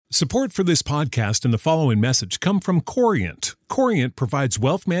Support for this podcast and the following message come from Corient. Corient provides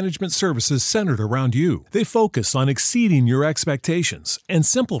wealth management services centered around you. They focus on exceeding your expectations and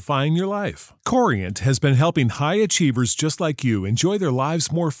simplifying your life. Corient has been helping high achievers just like you enjoy their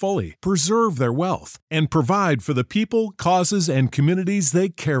lives more fully, preserve their wealth, and provide for the people, causes, and communities they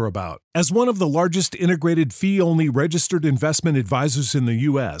care about. As one of the largest integrated fee-only registered investment advisors in the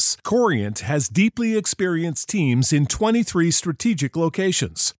U.S., Corient has deeply experienced teams in 23 strategic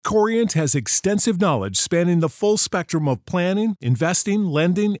locations. Corient has extensive knowledge spanning the full spectrum of planning, investing,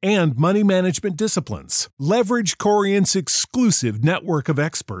 lending, and money management disciplines. Leverage Corient's exclusive network of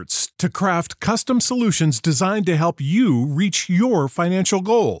experts to craft custom solutions designed to help you reach your financial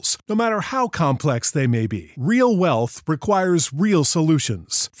goals, no matter how complex they may be. Real wealth requires real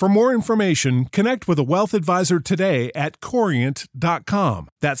solutions. For more information, connect with a wealth advisor today at Corient.com.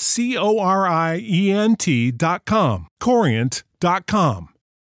 That's Corient.com. Corient.com.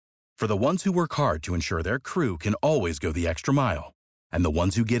 For the ones who work hard to ensure their crew can always go the extra mile, and the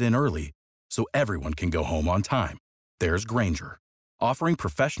ones who get in early so everyone can go home on time, there's Grainger, offering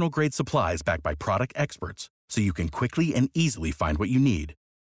professional-grade supplies backed by product experts so you can quickly and easily find what you need.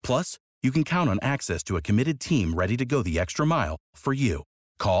 Plus, you can count on access to a committed team ready to go the extra mile for you.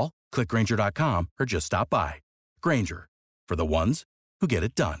 Call, click Grainger.com, or just stop by. Grainger, for the ones who get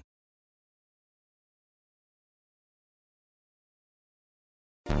it done.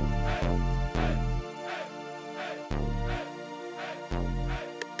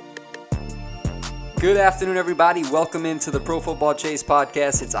 Good afternoon, everybody. Welcome into the Pro Football Chase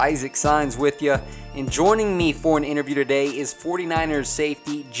podcast. It's Isaac Signs with you. And joining me for an interview today is 49ers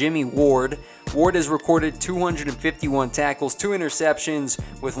safety Jimmy Ward. Ward has recorded 251 tackles, 2 interceptions,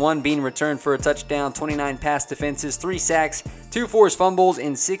 with 1 being returned for a touchdown, 29 pass defenses, 3 sacks, 2 forced fumbles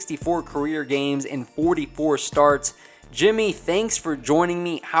in 64 career games and 44 starts. Jimmy, thanks for joining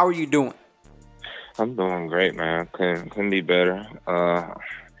me. How are you doing? I'm doing great, man. Couldn't be better.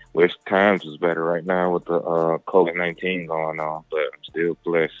 Wish times was better right now with the COVID-19 going on, but I'm still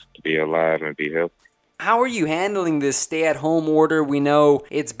blessed to be alive and be healthy. How are you handling this stay-at-home order? We know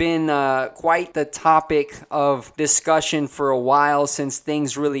it's been quite the topic of discussion for a while since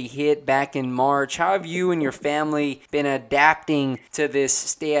things really hit back in March. How have you and your family been adapting to this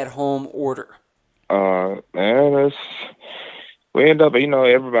stay-at-home order? Man, we end up,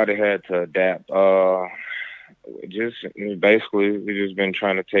 everybody had to adapt. We just been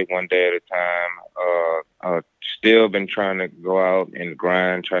trying to take one day at a time. Still been trying to go out and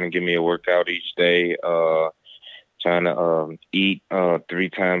grind, trying to give me a workout each day. Trying to eat 3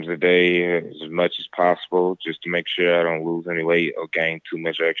 times a day as much as possible, just to make sure I don't lose any weight or gain too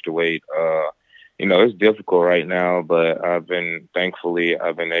much extra weight. It's difficult right now, but I've been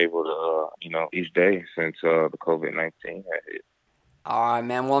able to, each day since the COVID-19 had hit. All right,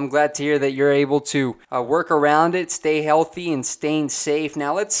 man. Well, I'm glad to hear that you're able to work around it, stay healthy, and staying safe.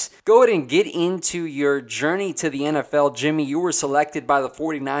 Now, let's go ahead and get into your journey to the NFL. Jimmy, you were selected by the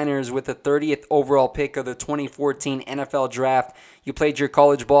 49ers with the 30th overall pick of the 2014 NFL Draft. You played your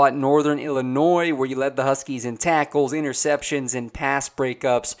college ball at Northern Illinois, where you led the Huskies in tackles, interceptions, and pass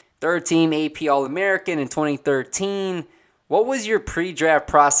breakups. Third-team AP All-American in 2013. What was your pre-draft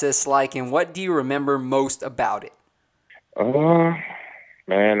process like, and what do you remember most about it?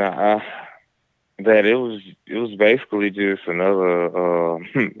 Man, that it was basically just another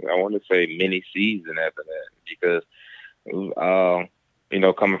I want to say mini season after that, because it was,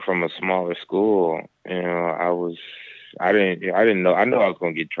 coming from a smaller school, I didn't know. I know I was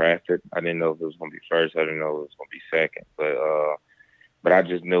going to get drafted. I didn't know if it was going to be first. I didn't know it was going to be second, but I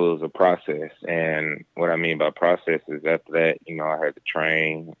just knew it was a process. And what I mean by process is after that, I had to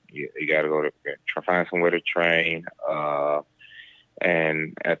train. You got to go to find somewhere to train.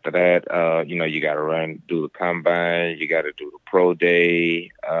 And after that, you got to do the combine. You got to do the pro day,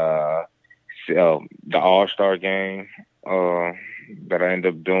 the All-Star game that I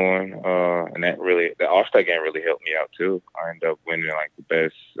ended up doing. And the All-Star game really helped me out too. I ended up winning like the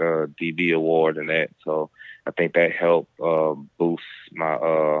best DB award and that. So I think that helped boost my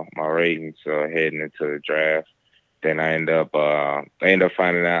ratings heading into the draft. Then I ended up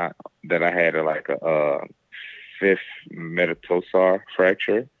finding out that I had a 5th metatarsal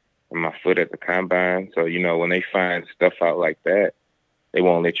fracture in my foot at the combine. So when they find stuff out like that, they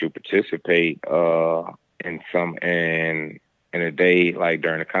won't let you participate in a day like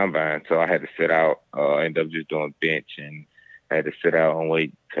during the combine. So I had to sit out. I ended up just doing bench, and I had to sit out and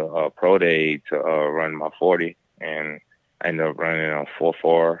wait to pro day to run my 40, and I ended up running on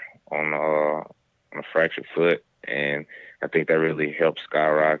 4.4 on a fractured foot, and I think that really helped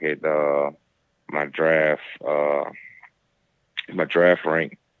skyrocket my draft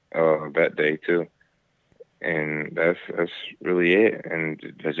rank that day too. And that's really it. And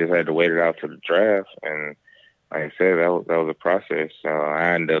I just had to wait it out to the draft. And like I said, that was a process.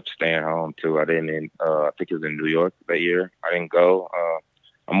 I ended up staying home too. I didn't. I think it was in New York that year. I didn't go.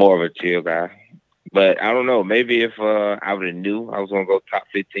 I'm more of a chill guy. But I don't know. Maybe if I would have knew I was gonna go top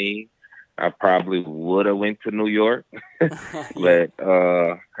 15, I probably would have went to New York. But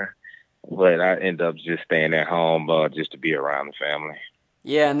I ended up just staying at home just to be around the family.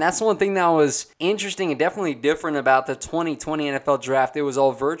 Yeah, and that's one thing that was interesting and definitely different about the 2020 NFL Draft. It was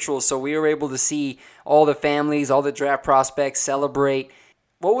all virtual, so we were able to see all the families, all the draft prospects celebrate.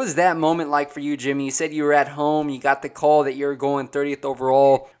 What was that moment like for you, Jimmy? You said you were at home, you got the call that you were going 30th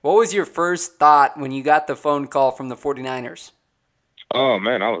overall. What was your first thought when you got the phone call from the 49ers? Oh,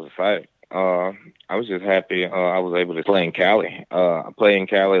 man, I was excited. I was just happy I was able to play in Cali. I played in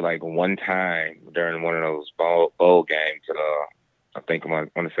Cali like one time during one of those bowl games. I think I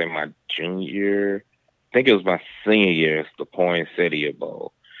want to say my junior year. I think it was my senior year. It's the Poinsettia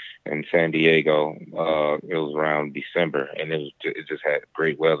Bowl in San Diego. It was around December, and it just had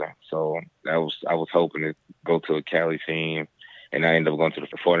great weather. So I was hoping to go to a Cali team, and I ended up going to the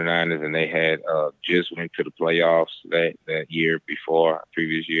 49ers, and they had just went to the playoffs that year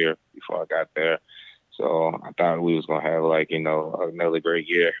previous year before I got there. So I thought we was going to have another great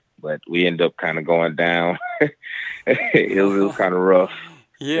year, but we ended up kind of going down. It was kind of rough.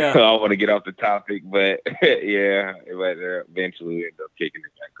 Yeah. I don't want to get off the topic, but yeah, but eventually we ended up kicking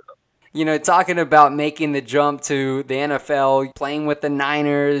it back up. You know, talking about making the jump to the NFL, playing with the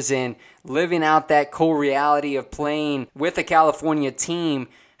Niners and living out that cool reality of playing with a California team,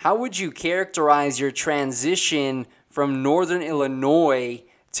 how would you characterize your transition from Northern Illinois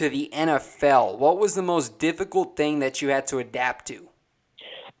to the NFL? What was the most difficult thing that you had to adapt to?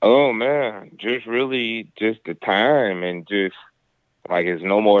 Oh, man, just the time and just like it's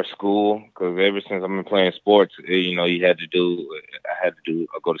no more school because ever since I've been playing sports, I had to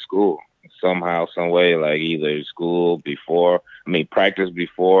go to school somehow, some way, like either practice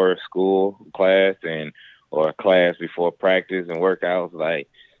before school class or class before practice and workouts. Like,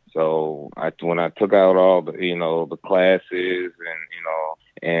 so when I took out all the classes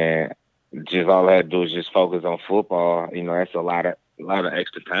and just all I had to do was just focus on football, that's a lot of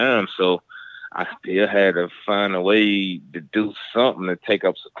extra time. So I still had to find a way to do something to take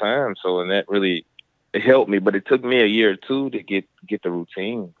up some time. So, and that really helped me, but it took me a year or two to get the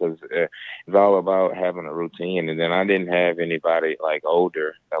routine because it's all about having a routine. And then I didn't have anybody like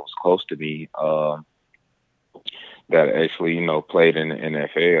older that was close to me that actually, played in the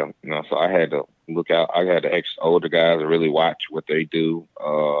NFL. So I had to look out. I had the older guys to really watch what they do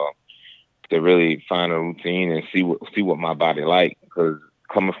to really find a routine and see what my body liked because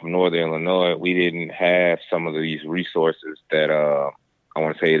coming from Northern Illinois, we didn't have some of these resources that I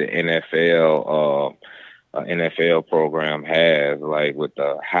want to say the NFL program has, like with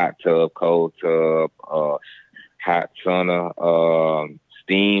the hot tub, cold tub, hot sauna,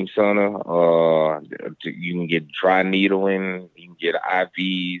 steam sauna. You can get dry needling, you can get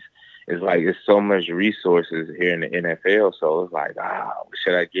IVs. It's like it's so much resources here in the NFL. So it's like, what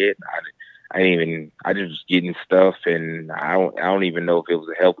should I get? I just getting stuff, and I don't even know if it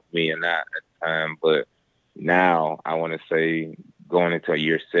was helping me or not at the time. But now I want to say going into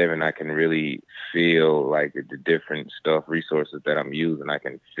year 7, I can really feel like the different resources that I'm using. I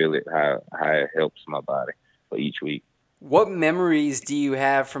can feel it how it helps my body for each week. What memories do you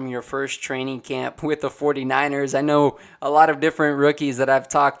have from your first training camp with the 49ers? I know a lot of different rookies that I've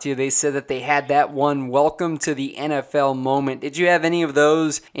talked to, they said that they had that one welcome to the NFL moment. Did you have any of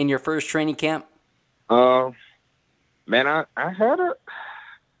those in your first training camp? Man, I had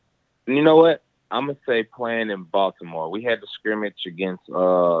you know what? I'm going to say playing in Baltimore. We had the scrimmage against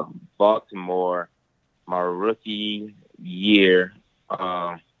Baltimore my rookie year.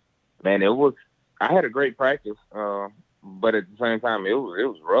 Man, I had a great practice. But at the same time, it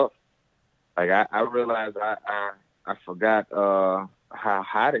was rough. Like I realized I forgot how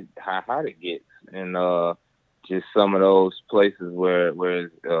hot it gets, and just some of those places where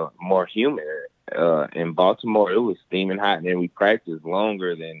it's more humid. In Baltimore, it was steaming hot, and then we practiced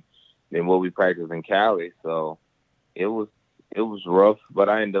longer than what we practiced in Cali. So it was rough, but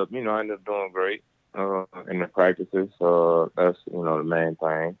I ended up doing great in the practices. That's the main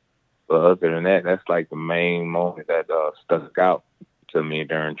thing. But other than that, that's like the main moment that stuck out to me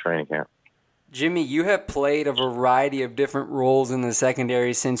during training camp. Jimmy, you have played a variety of different roles in the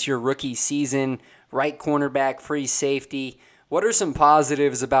secondary since your rookie season, right cornerback, free safety. What are some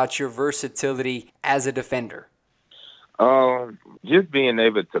positives about your versatility as a defender? Just being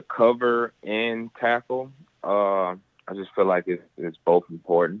able to cover and tackle. I just feel like it's both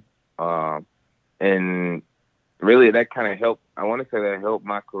important. And really that kind of helped. I want to say that helped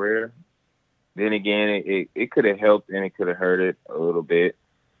my career. Then again, it could have helped and it could have hurt it a little bit.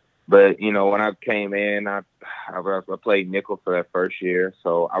 But, you know, when I came in, I played nickel for that first year.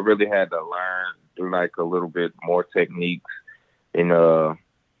 So I really had to learn like a little bit more techniques in, than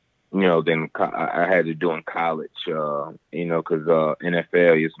I had to do in college, because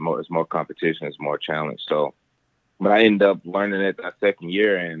NFL is more competition, it's more challenge. So, but I ended up learning it that second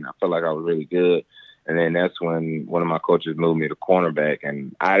year, and I felt like I was really good. And then that's when one of my coaches moved me to cornerback,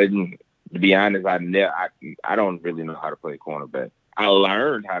 and I didn't. To be honest, I don't really know how to play cornerback. I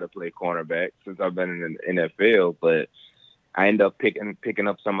learned how to play cornerback since I've been in the NFL, but I ended up picking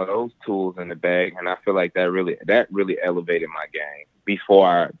up some of those tools in the bag, and I feel like that really elevated my game before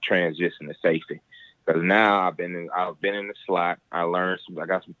I transitioned to safety. Because now I've been in the slot. I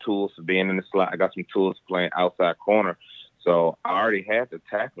got some tools for being in the slot. I got some tools for playing outside corner. So I already had the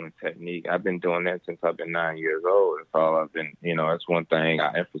tackling technique. I've been doing that since I've been 9 years old. That's all I've been, that's one thing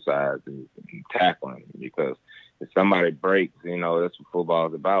I emphasize is tackling, because if somebody breaks, that's what football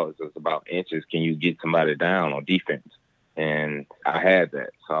is about. It's about inches. Can you get somebody down on defense? And I had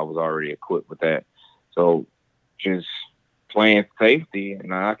that. So I was already equipped with that. So just playing safety,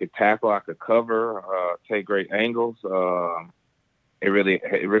 and I could tackle, I could cover, take great angles. It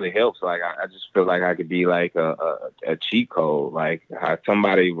really helps. Like I just feel like I could be like a cheat code. Like how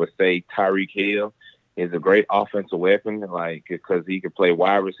somebody would say Tyreek Hill is a great offensive weapon, like because he could play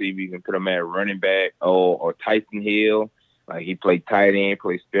wide receiver. You can put him at running back, or Tyson Hill. Like he played tight end,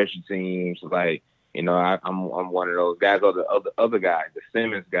 played special teams. Like I'm one of those guys. Or the other guy, the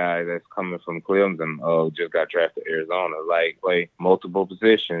Simmons guy that's coming from Clemson, just got drafted to Arizona. Like play multiple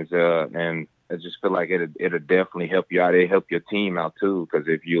positions, and I just feel like it'll definitely help you out. It'll help your team out too, because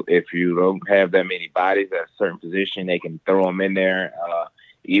if you don't have that many bodies at a certain position, they can throw him in there.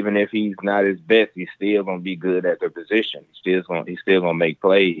 Even if he's not his best, he's still gonna be good at the position. He's still gonna make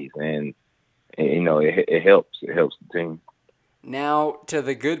plays, and it helps. It helps the team. Now to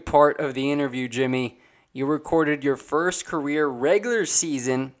the good part of the interview, Jimmy. You recorded your first career regular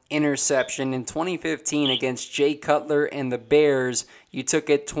season interception in 2015 against Jay Cutler and the Bears. You took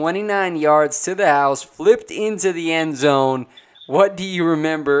it 29 yards to the house, flipped into the end zone. What do you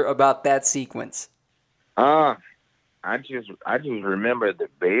remember about that sequence? I just remember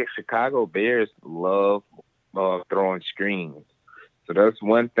the Chicago Bears love throwing screens. So that's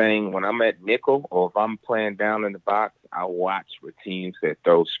one thing. When I'm at nickel or if I'm playing down in the box, I watch for teams that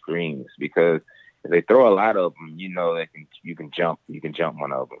throw screens, because if they throw a lot of them, you can jump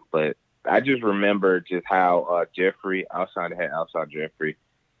one of them. But I just remember just how Jeffrey, outside Jeffrey,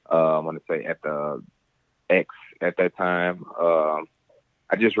 I want to say at the X at that time.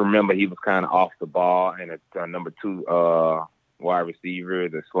 I just remember he was kind of off the ball, and a number 2 wide receiver,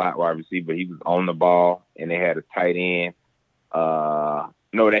 the slot wide receiver, he was on the ball, and they had a tight end.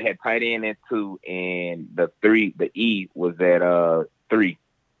 They had tight end at 2, and the E was at 3.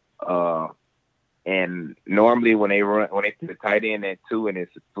 And normally when they put the tight end at 2 and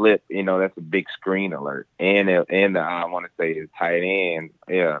it's a flip, that's a big screen alert. And I want to say the tight end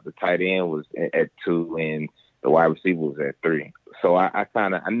was at 2 and the wide receiver was at 3. So I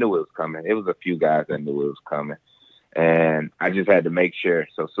knew it was coming. It was a few guys that knew it was coming, and I just had to make sure.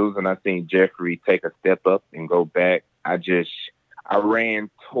 So as soon as I seen Jeffrey take a step up and go back, I ran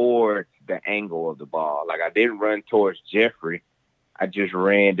towards the angle of the ball. Like I didn't run towards Jeffrey. I just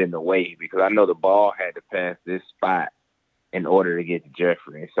ran in the way, because I know the ball had to pass this spot in order to get to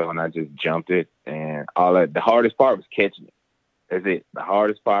Jeffrey. And I just jumped it, and all that. The hardest part was catching it. That's it. The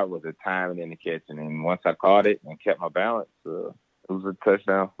hardest part was the timing and the catching. And once I caught it and kept my balance, it was a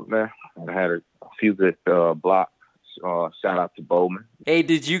touchdown from there. And I had a few good blocks. Shout out to Bowman. Hey,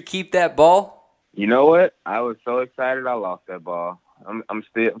 did you keep that ball? You know what? I was so excited I lost that ball. I'm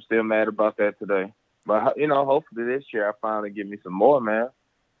still mad about that today. But, hopefully this year I finally get me some more, man.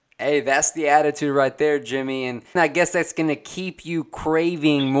 Hey, that's the attitude right there, Jimmy. And I guess that's going to keep you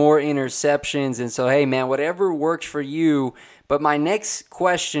craving more interceptions. And so, hey, man, whatever works for you. But my next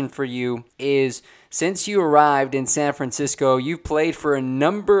question for you is, since you arrived in San Francisco, you've played for a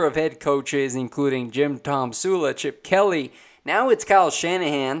number of head coaches, including Jim Tomsula, Chip Kelly. Now it's Kyle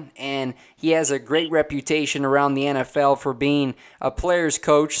Shanahan, and he has a great reputation around the NFL for being a player's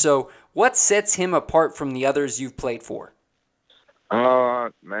coach. So what sets him apart from the others you've played for?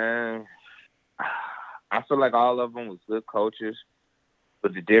 Man, I feel like all of them was good coaches,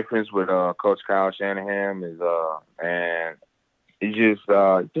 but the difference with Coach Kyle Shanahan is, and he's just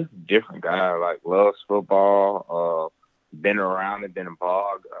a different guy. Like loves football, been around it, been a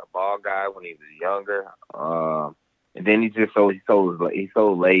ball guy when he was younger. And then he's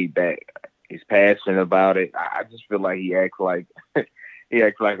so laid back. He's passionate about it. I just feel like he acts like he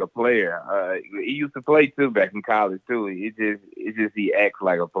acts like a player. He used to play too back in college too. It's just he acts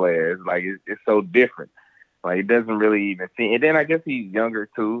like a player. It's like it's so different. Like he doesn't really even see. And then I guess he's younger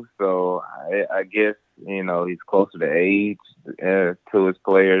too, so I guess he's closer to age to his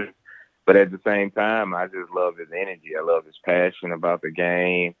players. But at the same time, I just love his energy. I love his passion about the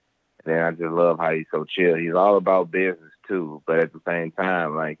game. And then I just love how he's so chill. He's all about business too, but at the same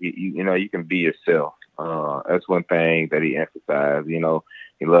time, like you can be yourself. That's one thing that he emphasized. He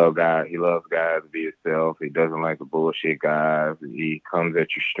loves guys to be himself. He doesn't like the bullshit guys. He comes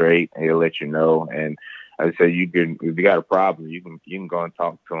at you straight and he'll let you know. And I said, if you got a problem, you can go and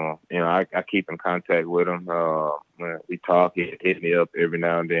talk to him. I keep in contact with him. When we talk, he hit me up every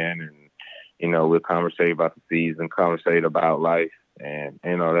now and then, and we'll conversate about the season, conversate about life. And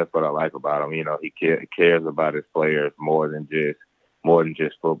that's what I like about him. He cares about his players more than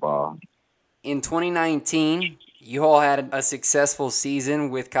just football. In 2019, you all had a successful season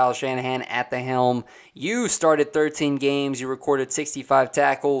with Kyle Shanahan at the helm. You started 13 games. You recorded 65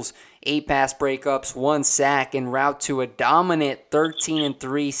 tackles, 8 pass breakups, 1 sack, en route to a dominant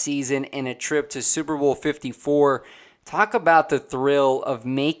 13-3 season and a trip to Super Bowl 54. Talk about the thrill of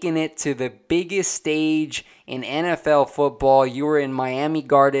making it to the biggest stage in NFL football. You were in Miami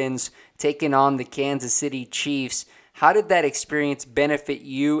Gardens taking on the Kansas City Chiefs. How did that experience benefit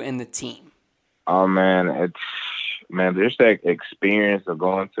you and the team? Oh, man, just that experience of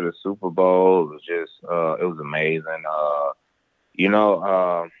going to the Super Bowl was just, it was amazing.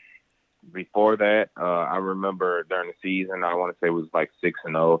 Before that, I remember during the season, I want to say it was like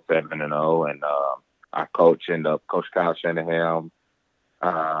 6-0, 7-0, and our Coach Kyle Shanahan,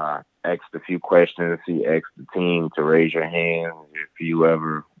 asked a few questions. He asked the team to raise your hand if you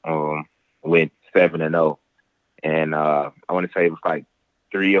ever went 7-0. And I want to say it was like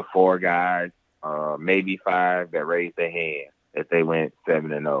 3 or 4 guys, maybe 5 that raised their hand if they went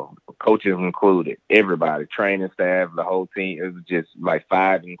 7-0. Coaches included, everybody, training staff, the whole team. It was just like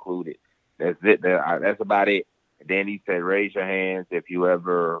 5 included. That's it. That's about it. And then he said, raise your hands if you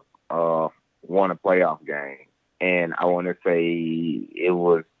ever won a playoff game. And I want to say it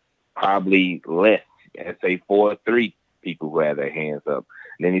was probably less. I'd say 4 or 3 people who had their hands up.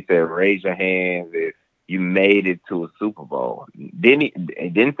 And then he said, raise your hands if you made it to a Super Bowl. He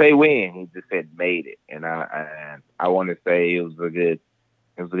didn't say when. He just said made it. And I want to say it was a good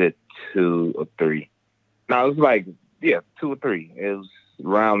 2 or 3. No, it was like 2 or 3. It was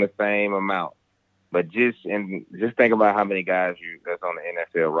around the same amount. But just think about how many guys that's on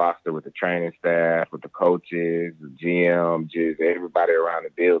the NFL roster with the training staff, with the coaches, the GM, just everybody around the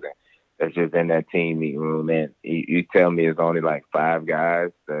building that's just in that team meeting room. And you tell me it's only like 5 guys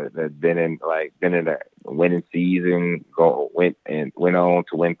that been in that winning season, went on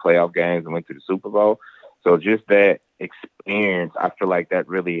to win playoff games and went to the Super Bowl. So just that experience, I feel like that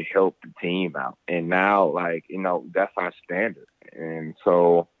really helped the team out. And now, that's our standard. And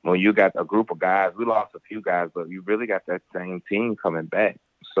so when you got a group of guys, we lost a few guys, but you really got that same team coming back.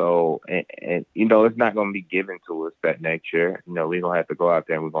 So, and it's not going to be given to us that next year. We're going to have to go out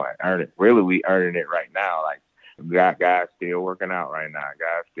there and we're going to earn it. Really, we earning it right now. Like, we got guys still working out right now,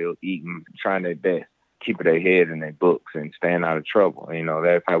 guys still eating, trying their best, keeping their head in their books and staying out of trouble.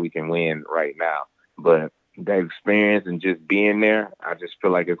 That's how we can win right now. But that experience and just being there, I just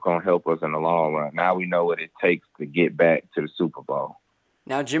feel like it's going to help us in the long run. Now we know what it takes to get back to the Super Bowl.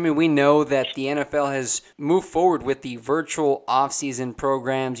 Now, Jimmy, we know that the NFL has moved forward with the virtual offseason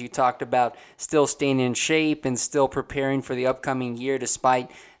programs. You talked about still staying in shape and still preparing for the upcoming year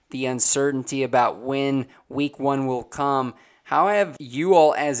despite the uncertainty about when Week 1 will come. How have you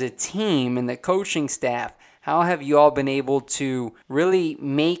all as a team and the coaching staff, how have you all been able to really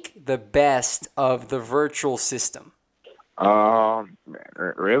make the best of the virtual system?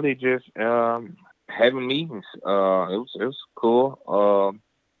 Really just having meetings. It was cool.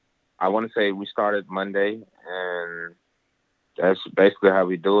 I want to say we started Monday, and that's basically how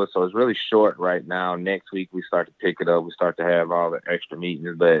we do it. So it's really short right now. Next week we start to pick it up. We start to have all the extra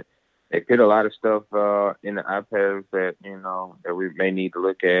meetings, but they put a lot of stuff in the iPads that that we may need to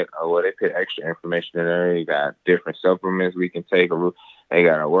look at, or they put extra information in there. You got different supplements we can take. They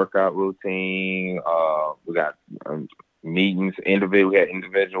got a workout routine. We got meetings. We had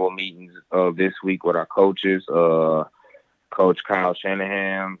individual meetings this week with our coaches. Coach Kyle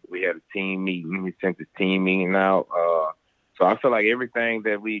Shanahan. We had a team meeting. We sent the team meeting out. So I feel like everything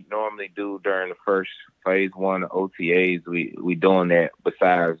that we normally do during the first phase 1 OTAs, we doing that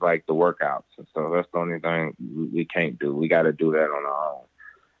besides like the workouts. So that's the only thing we can't do. We got to do that on our own.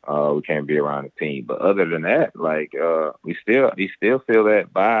 we can't be around the team. But other than that, like we still feel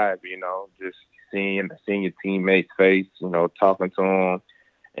that vibe, just seeing your teammates' face, talking to them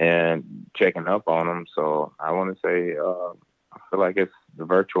and checking up on them. So I want to say I feel like the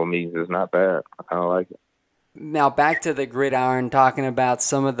virtual meetings is not bad. I kind of like it. Now back to the gridiron, talking about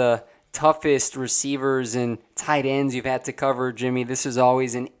some of the toughest receivers and tight ends you've had to cover, Jimmy. This is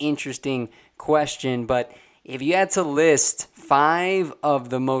always an interesting question, but if you had to list 5 of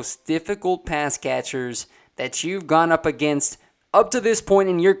the most difficult pass catchers that you've gone up against up to this point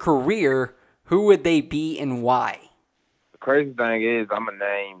in your career, who would they be and why? The crazy thing is I'm going to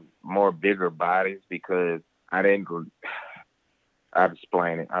name more bigger bodies because I'll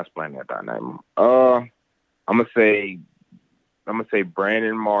explain it. I'll explain that by name. I'm gonna say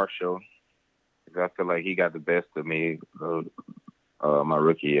Brandon Marshall, because I feel like he got the best of me my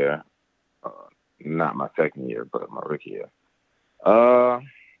rookie year. Not my second year, but my rookie year. I'm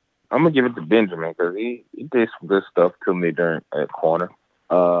gonna give it to Benjamin because he did some good stuff to me during at corner.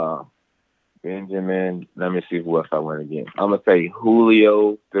 Benjamin, let me see who else I went against. I'm gonna say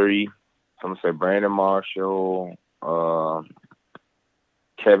Julio 3. I'm gonna say Brandon Marshall,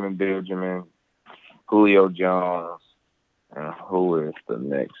 Kevin Benjamin, Julio Jones, and who is the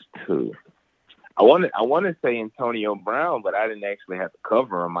next 2? I want to say Antonio Brown, but I didn't actually have to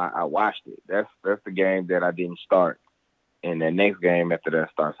cover him. I watched it. That's the game that I didn't start, and the next game after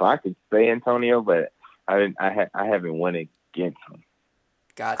that start. So I could say Antonio, but I haven't went against him.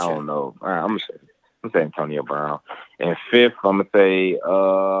 Gotcha. I don't know. All right, I'm gonna say Antonio Brown, and 5th I'm gonna say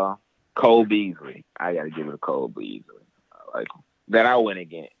Cole Beasley. I gotta give it to Cole Beasley. Like that I went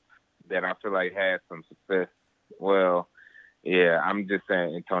against. That I feel like had some success. Well, yeah, I'm just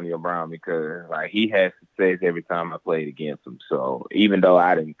saying Antonio Brown because like he had success every time I played against him. So even though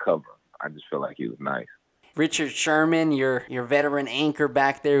I didn't cover him, I just feel like he was nice. Richard Sherman, your veteran anchor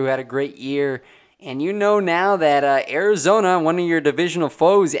back there who had a great year. And now that Arizona, one of your divisional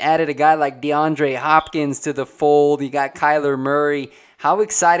foes, added a guy like DeAndre Hopkins to the fold. You got Kyler Murray. How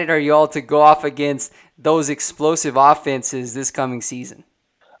excited are you all to go off against those explosive offenses this coming season?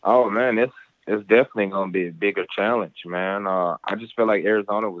 Oh, man, it's definitely going to be a bigger challenge, man. I just feel like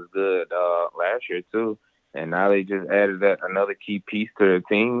Arizona was good last year, too. And now they just added another key piece to the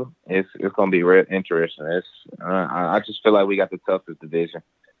team. It's going to be real interesting. I just feel like we got the toughest division.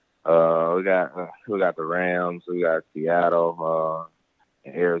 We got the Rams, we got Seattle,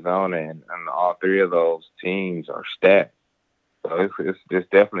 Arizona, and all 3 of those teams are stacked. So it's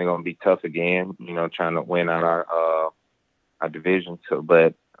definitely going to be tough again, trying to win out our division. So,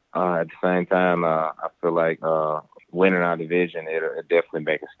 but at the same time, I feel like winning our division, it'll definitely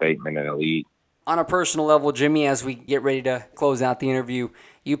make a statement in the league. On a personal level, Jimmy, as we get ready to close out the interview,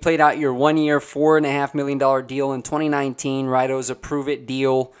 you played out your 1-year, $4.5 million deal in 2019, right? It was a prove-it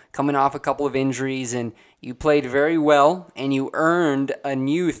deal, coming off a couple of injuries, and you played very well, and you earned a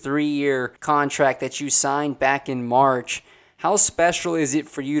new 3-year contract that you signed back in March. How special is it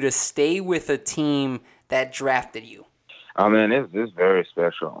for you to stay with a team that drafted you? I mean, it's very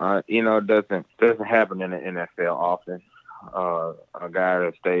special. It doesn't happen in the NFL often. A guy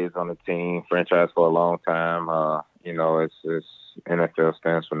that stays on the team, franchise for a long time. It's NFL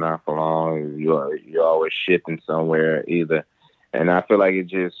stands for not for long. You're always shifting somewhere either. And I feel like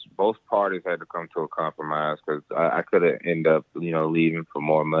both parties had to come to a compromise because I could have ended up, leaving for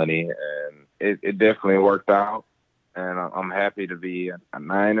more money. And it definitely worked out. And I'm happy to be a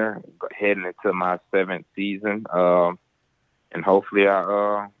Niner heading into my 7th season. And hopefully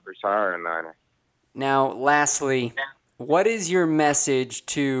I retire a Niner. Now, lastly, what is your message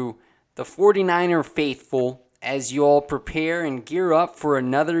to the 49er faithful as you all prepare and gear up for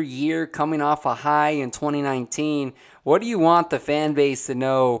another year coming off a high in 2019? What do you want the fan base to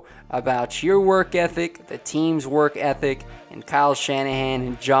know about your work ethic, the team's work ethic, and Kyle Shanahan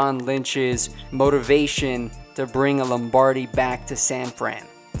and John Lynch's motivation to bring a Lombardi back to San Fran?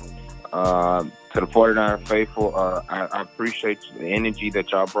 To the 49er faithful, I appreciate the energy that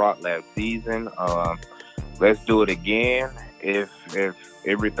y'all brought last season. Let's do it again. If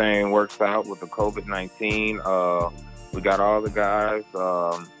everything works out with the COVID-19, we got all the guys.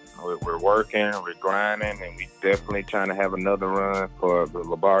 We're working, we're grinding, and we definitely trying to have another run for the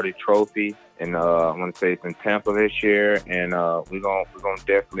Lombardi Trophy. And I want to say it's in Tampa this year, and we're gonna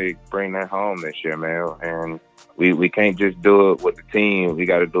definitely bring that home this year, man. And we can't just do it with the team. We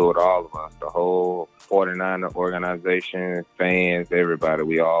got to do it all of us, the whole 49er organization, fans, everybody.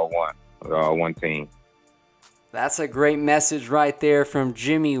 We all one. We're all one team. That's a great message right there from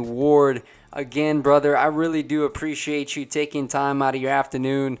Jimmy Ward. Again, brother, I really do appreciate you taking time out of your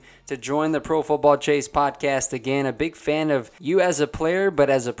afternoon to join the Pro Football Chase podcast again. A big fan of you as a player, but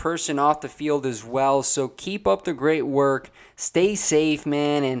as a person off the field as well. So keep up the great work. Stay safe,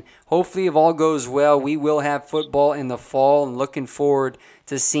 man, and hopefully if all goes well, we will have football in the fall, and looking forward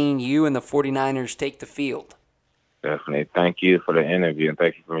to seeing you and the 49ers take the field. Definitely. Thank you for the interview, and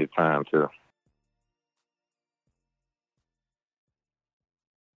thank you for your time, too.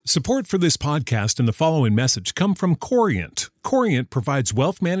 Support for this podcast and the following message come from Corient. Corient provides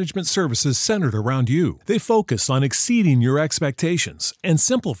wealth management services centered around you. They focus on exceeding your expectations and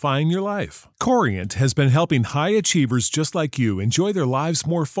simplifying your life. Corient has been helping high achievers just like you enjoy their lives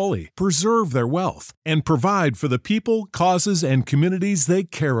more fully, preserve their wealth, and provide for the people, causes, and communities they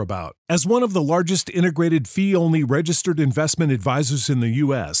care about. As one of the largest integrated fee-only registered investment advisors in the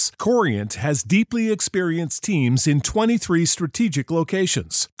U.S., Corient has deeply experienced teams in 23 strategic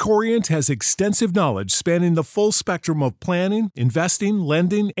locations. Corient has extensive knowledge spanning the full spectrum of planning, investing,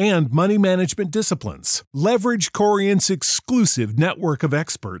 lending, and money management disciplines. Leverage Corient's exclusive network of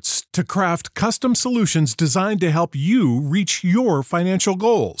experts to craft custom solutions designed to help you reach your financial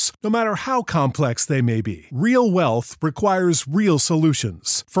goals, no matter how complex they may be. Real wealth requires real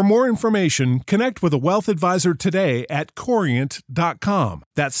solutions. For more information, connect with a wealth advisor today at Corient.com.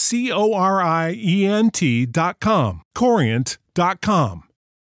 That's Corient.com. Corient.com.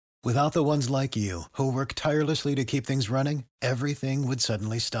 Without the ones like you, who work tirelessly to keep things running, everything would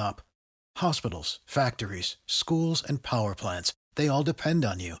suddenly stop. Hospitals, factories, schools, and power plants, they all depend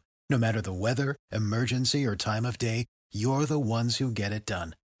on you. No matter the weather, emergency, or time of day, you're the ones who get it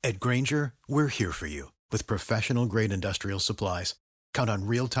done. At Grainger, we're here for you with professional-grade industrial supplies. Count on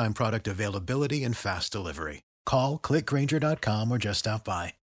real-time product availability and fast delivery. Call, click Grainger.com, or just stop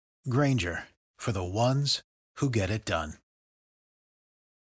by. Grainger, for the ones who get it done.